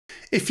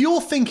If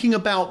you're thinking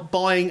about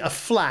buying a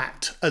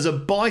flat as a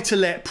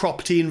buy-to-let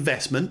property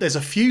investment, there's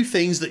a few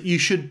things that you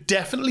should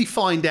definitely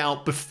find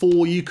out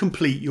before you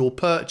complete your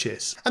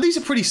purchase. And these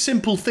are pretty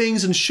simple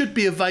things and should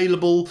be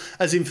available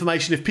as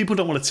information. If people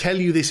don't want to tell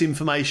you this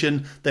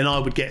information, then I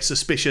would get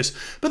suspicious.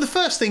 But the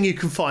first thing you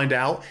can find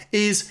out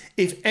is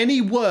if any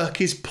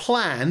work is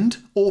planned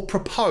or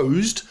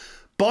proposed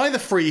by the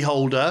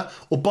freeholder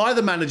or by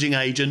the managing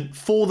agent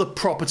for the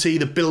property,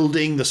 the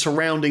building, the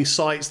surrounding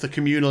sites, the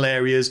communal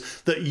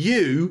areas that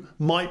you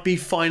might be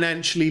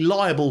financially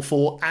liable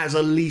for as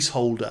a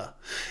leaseholder.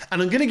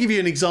 And I'm going to give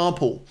you an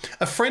example.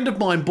 A friend of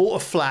mine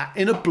bought a flat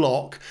in a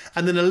block,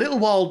 and then a little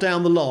while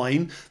down the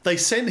line, they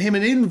sent him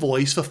an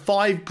invoice for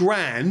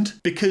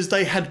 $5,000 because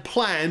they had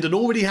planned and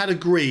already had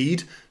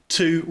agreed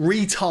to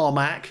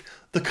re-tarmac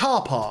the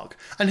car park.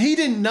 And he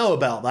didn't know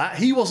about that.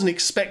 He wasn't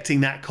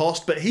expecting that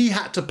cost, but he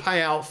had to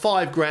pay out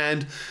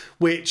 $5,000,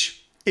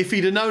 which if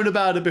he'd have known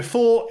about it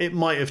before, it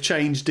might have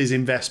changed his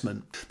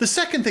investment. The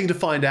second thing to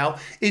find out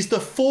is the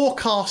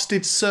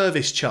forecasted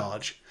service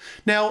charge.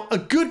 Now, a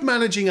good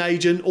managing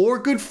agent or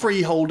a good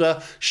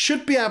freeholder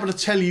should be able to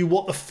tell you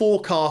what the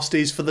forecast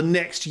is for the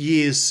next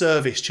year's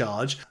service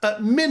charge.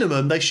 At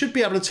minimum, they should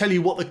be able to tell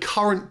you what the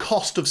current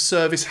cost of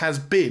service has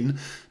been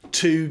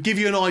to give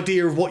you an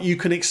idea of what you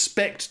can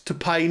expect to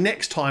pay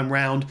next time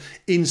round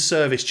in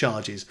service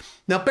charges.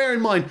 Now, bear in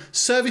mind,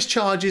 service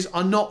charges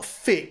are not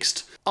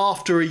fixed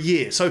after a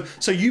year. So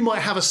you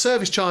might have a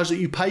service charge that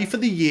you pay for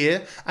the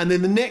year, and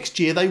then the next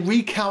year they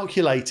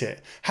recalculate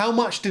it. How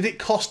much did it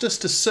cost us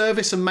to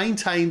service and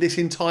maintain this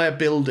entire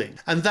building?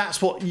 And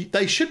that's what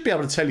they should be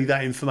able to tell you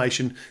that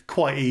information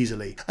quite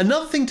easily.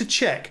 Another thing to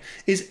check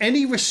is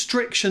any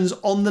restrictions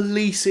on the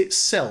lease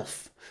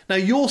itself. Now,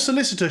 your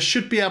solicitor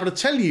should be able to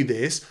tell you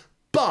this,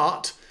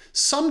 but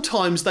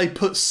sometimes they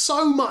put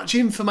so much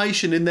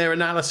information in their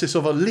analysis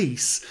of a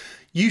lease,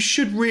 you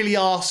should really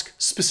ask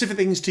specific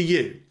things to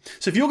you.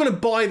 So if you're going to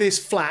buy this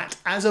flat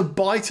as a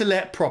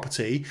buy-to-let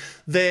property,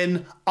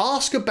 then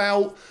ask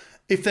about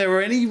if there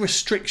are any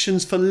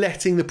restrictions for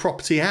letting the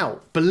property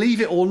out. Believe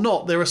it or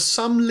not, there are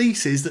some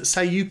leases that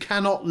say you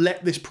cannot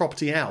let this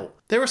property out.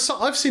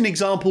 I've seen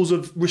examples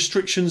of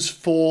restrictions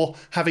for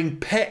having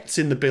pets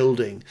in the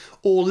building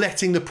or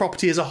letting the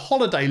property as a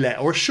holiday let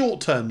or a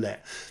short-term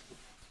let.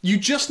 You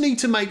just need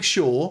to make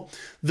sure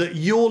that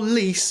your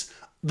lease,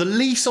 the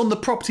lease on the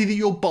property that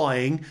you're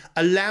buying,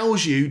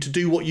 allows you to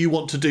do what you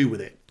want to do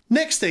with it.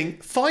 Next thing,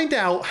 find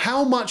out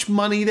how much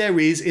money there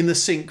is in the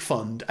sink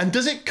fund, and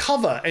does it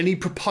cover any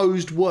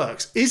proposed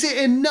works? Is it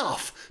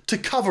enough to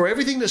cover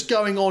everything that's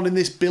going on in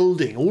this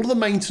building, all of the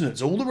maintenance,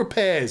 all the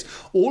repairs,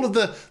 all of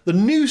the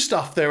new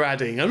stuff they're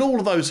adding, and all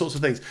of those sorts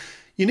of things?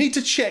 You need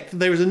to check that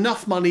there is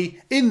enough money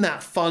in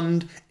that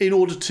fund in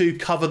order to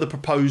cover the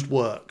proposed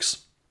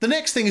works. The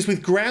next thing is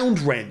with ground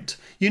rent.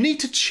 You need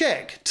to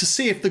check to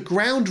see if the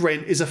ground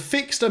rent is a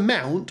fixed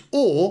amount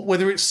or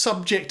whether it's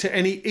subject to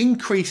any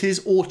increases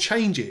or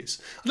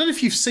changes. I don't know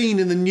if you've seen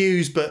in the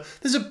news, but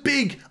there's a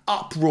big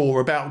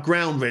uproar about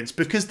ground rents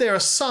because there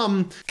are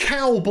some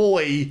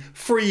cowboy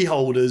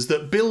freeholders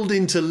that build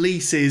into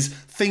leases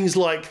things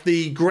like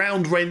the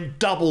ground rent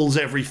doubles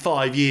every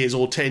 5 years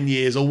or 10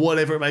 years or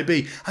whatever it may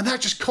be. And that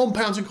just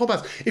compounds and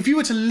compounds. If you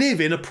were to live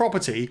in a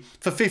property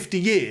for 50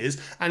 years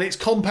and it's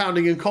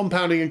compounding and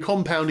compounding and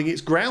compounding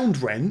its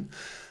ground rent,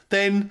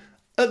 then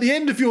at the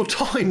end of your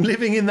time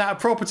living in that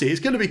property,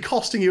 it's going to be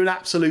costing you an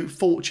absolute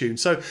fortune.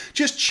 So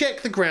just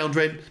check the ground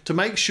rent to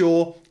make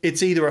sure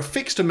it's either a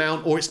fixed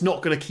amount or it's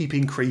not going to keep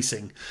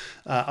increasing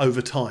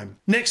over time.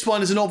 Next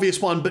one is an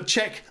obvious one, but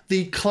check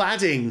the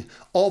cladding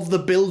of the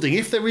building.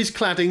 If there is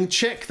cladding,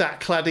 check that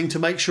cladding to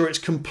make sure it's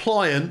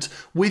compliant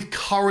with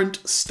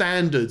current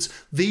standards.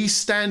 These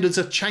standards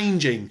are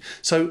changing,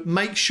 so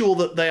make sure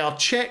that they are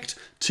checked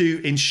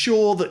to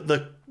ensure that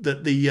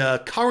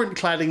the current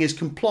cladding is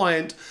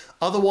compliant.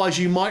 Otherwise,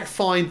 you might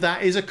find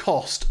that is a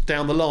cost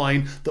down the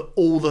line that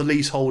all the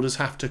leaseholders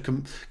have to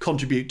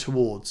contribute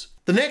towards.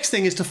 The next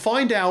thing is to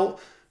find out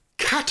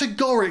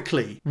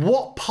categorically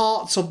what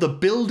parts of the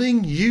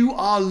building you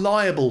are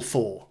liable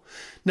for.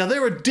 Now,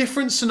 there are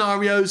different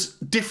scenarios,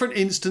 different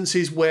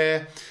instances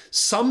where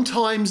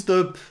sometimes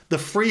the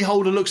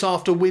freeholder looks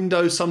after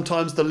windows,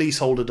 sometimes the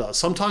leaseholder does.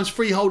 Sometimes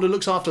freeholder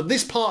looks after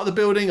this part of the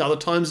building, other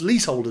times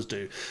leaseholders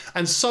do,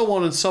 and so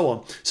on and so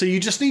on. So you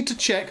just need to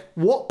check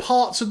what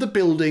parts of the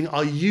building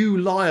are you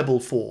liable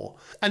for.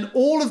 And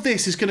all of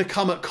this is going to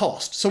come at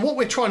cost. So what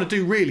we're trying to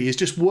do really is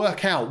just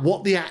work out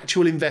what the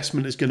actual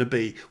investment is going to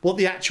be, what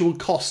the actual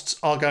costs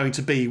are going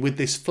to be with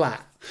this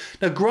flat.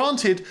 Now,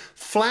 granted,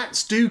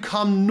 flats do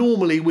come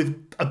normally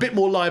with a bit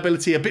more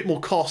liability, a bit more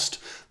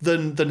cost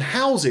than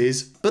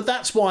houses, but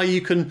that's why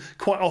you can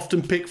quite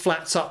often pick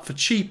flats up for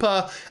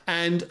cheaper.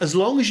 And as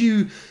long as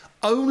you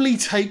only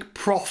take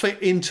profit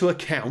into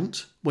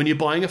account when you're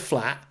buying a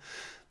flat,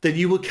 then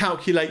you will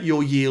calculate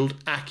your yield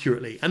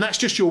accurately. And that's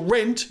just your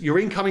rent, your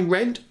incoming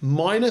rent,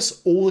 minus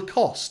all the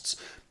costs.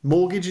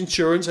 Mortgage,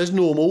 insurance as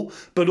normal,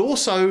 but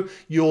also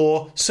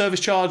your service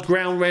charge,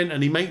 ground rent,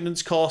 any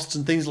maintenance costs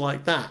and things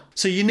like that.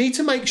 So you need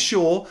to make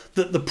sure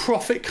that the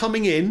profit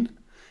coming in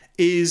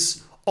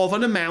is of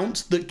an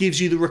amount that gives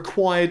you the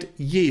required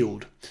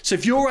yield. So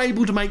if you're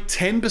able to make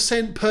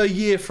 10% per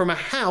year from a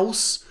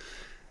house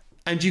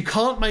and you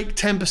can't make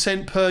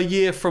 10% per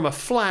year from a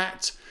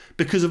flat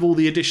because of all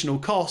the additional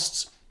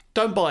costs,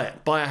 don't buy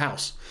it, buy a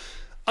house.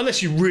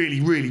 Unless you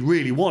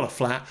really want a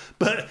flat,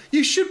 but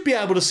you should be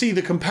able to see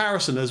the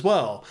comparison as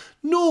well.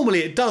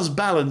 Normally it does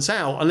balance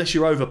out, unless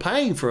you're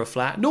overpaying for a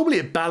flat. Normally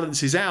it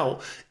balances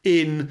out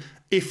in,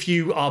 if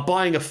you are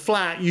buying a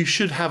flat, you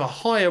should have a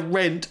higher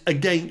rent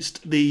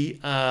against the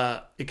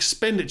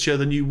expenditure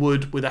than you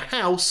would with a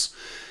house.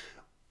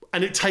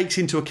 And it takes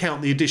into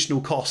account the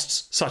additional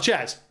costs, such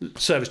as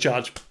service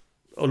charge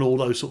and all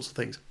those sorts of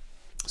things.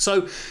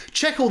 So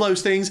check all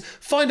those things,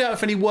 find out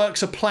if any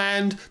works are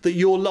planned that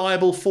you're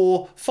liable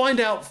for, find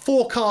out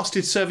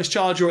forecasted service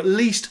charge or at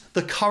least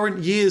the current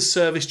year's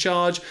service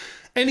charge,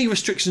 any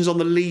restrictions on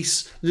the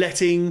lease,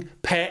 letting,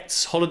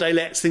 pets, holiday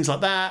lets, things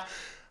like that.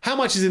 How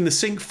much is in the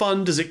sink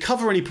fund? Does it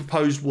cover any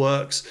proposed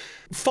works?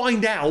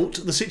 Find out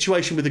the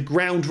situation with the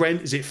ground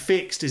rent. Is it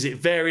fixed? Is it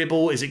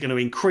variable? Is it going to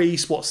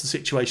increase? What's the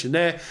situation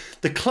there?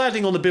 The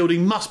cladding on the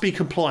building must be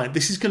compliant.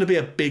 This is going to be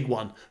a big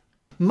one.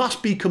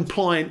 Must be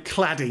compliant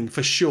cladding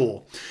for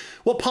sure.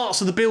 What parts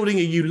of the building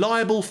are you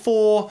liable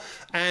for?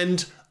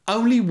 And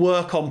only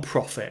work on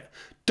profit.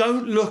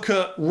 Don't look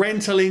at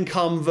rental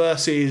income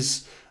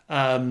versus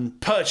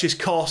purchase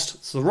cost.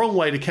 It's the wrong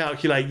way to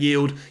calculate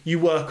yield. You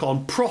work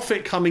on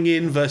profit coming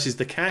in versus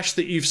the cash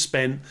that you've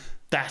spent.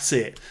 That's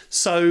it.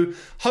 So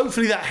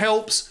hopefully that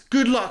helps.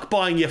 Good luck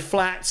buying your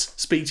flats.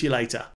 Speak to you later.